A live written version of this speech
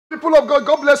people of God.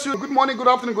 God bless you. Good morning, good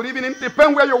afternoon, good evening.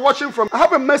 Depend where you're watching from. I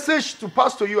have a message to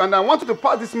pass to you, and I want you to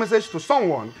pass this message to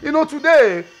someone. You know,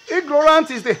 today, ignorance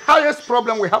is the highest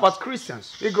problem we have as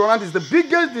Christians. Ignorance is the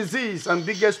biggest disease and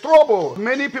biggest trouble.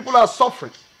 Many people are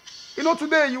suffering. You know,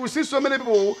 today you will see so many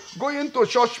people going to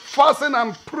church, fasting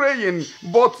and praying,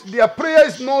 but their prayer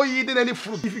is not yielding any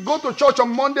fruit. If you go to church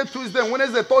on Monday, Tuesday,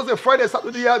 Wednesday, Thursday, Friday,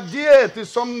 Saturday, they are there till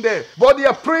Sunday, but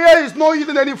their prayer is not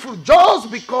yielding any fruit just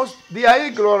because they are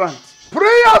ignorant.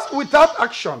 Prayers without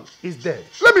action is dead.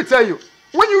 Let me tell you,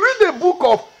 when you read the book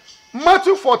of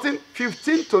Matthew 14,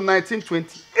 15 to 19,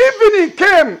 20. Evening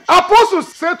came,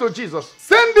 apostles said to Jesus,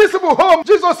 send these people home.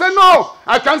 Jesus said, no,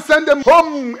 I can't send them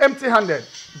home empty-handed.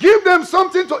 Give them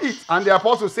something to eat. And the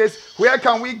apostle says, where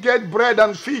can we get bread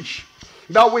and fish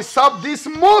that will serve this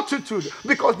multitude?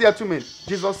 Because there are too many.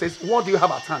 Jesus says, what do you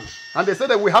have at hand? And they said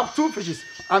that we have 2 fishes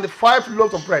and 5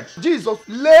 loaves of bread. Jesus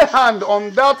lay hand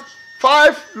on that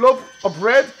 5 loaves of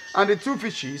bread and the 2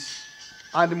 fishes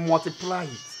and multiply it.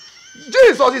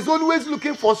 Jesus is always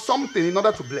looking for something in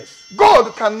order to bless.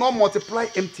 God cannot multiply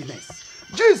emptiness.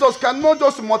 Jesus cannot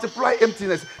just multiply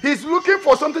emptiness. He's looking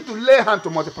for something to lay hand to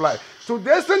multiply. To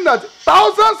the extent that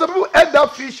thousands of people ate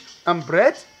that fish and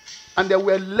bread and they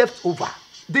were left over.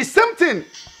 The same thing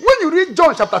when you read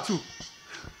John chapter 2.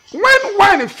 When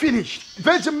wine is finished,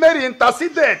 Virgin Mary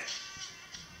interceded.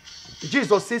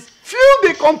 Jesus says, fill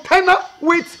the container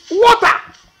with water.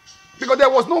 Because there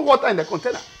was no water in the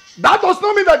container. That does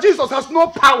not mean that Jesus has no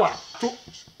power to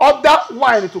order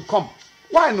wine to come.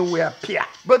 Wine will appear.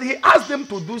 But he asked them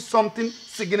to do something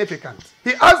significant.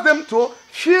 He asked them to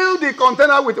fill the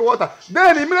container with water.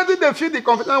 Then immediately they filled the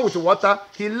container with water.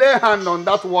 He laid hand on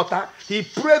that water. He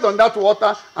prayed on that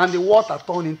water and the water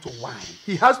turned into wine.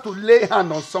 He has to lay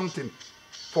hand on something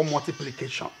for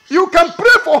multiplication. You can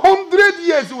pray for 100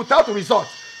 years without result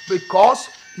because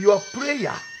your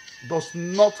prayer does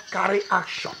not carry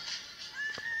action.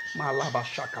 Malaba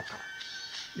shakata.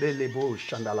 Lelebo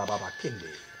shandalababa kende.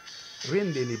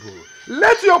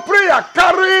 Let your prayer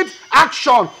carry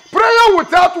action. Prayer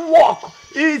without work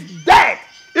is dead.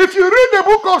 If you read the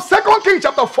book of 2 Kings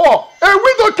chapter 4, a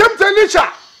widow came to Elisha.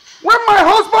 When my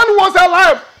husband was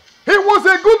alive, he was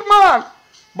a good man.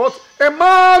 But a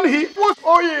man he was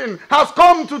owing has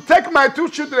come to take my 2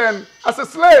 children as a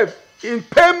slave in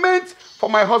payment for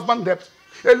my husband's debt.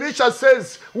 Elisha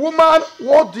says, woman,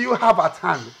 what do you have at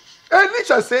hand?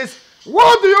 Elisha says,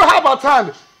 what do you have at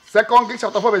hand? 2 Kings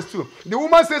chapter 4 verse 2. The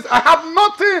woman says, I have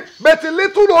nothing but a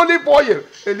little olive oil.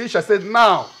 Elisha said,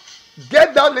 now,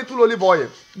 get that little olive oil.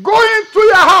 Go into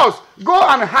your house. Go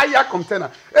and hire a container.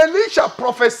 Elisha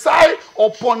prophesied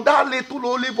upon that little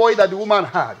olive oil that the woman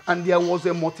had. And there was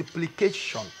a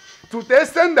multiplication. To the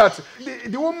extent that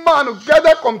the woman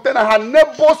gathered container, her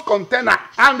neighbor's container,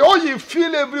 and all you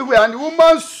feel everywhere. And the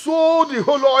woman sold the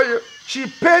whole oil. She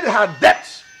paid her debt.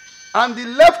 And the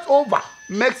leftover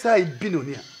makes her a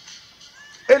billionaire.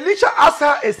 Elisha asked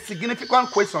her a significant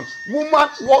question. Woman,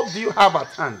 what do you have at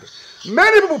hand?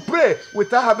 Many people pray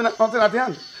without having nothing at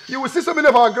hand. You will see so many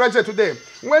of our graduates today.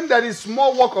 When there is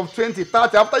small work of 20,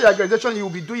 30, after your graduation you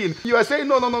will be doing. You are saying,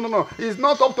 no. It's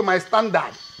not up to my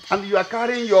standard. And you are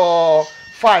carrying your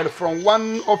file from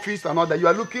one office to another. You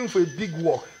are looking for a big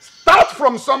work. Start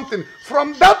from something.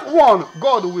 From that one,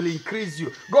 God will increase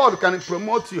you. God can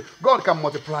promote you. God can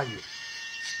multiply you.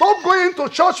 Stop going to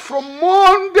church from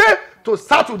Monday to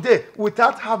Saturday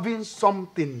without having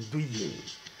something doing.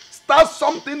 Start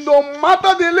something no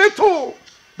matter the little.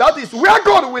 That is where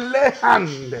God will lay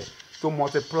hand to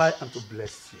multiply and to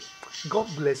bless you. God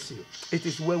bless you. It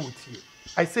is well with you.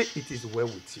 I say it is well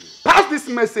with you. Pass this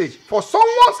message for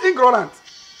someone's ignorance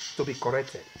to be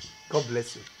corrected. God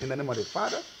bless you. In the name of the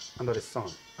Father, and of the Son,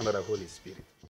 and of the Holy Spirit.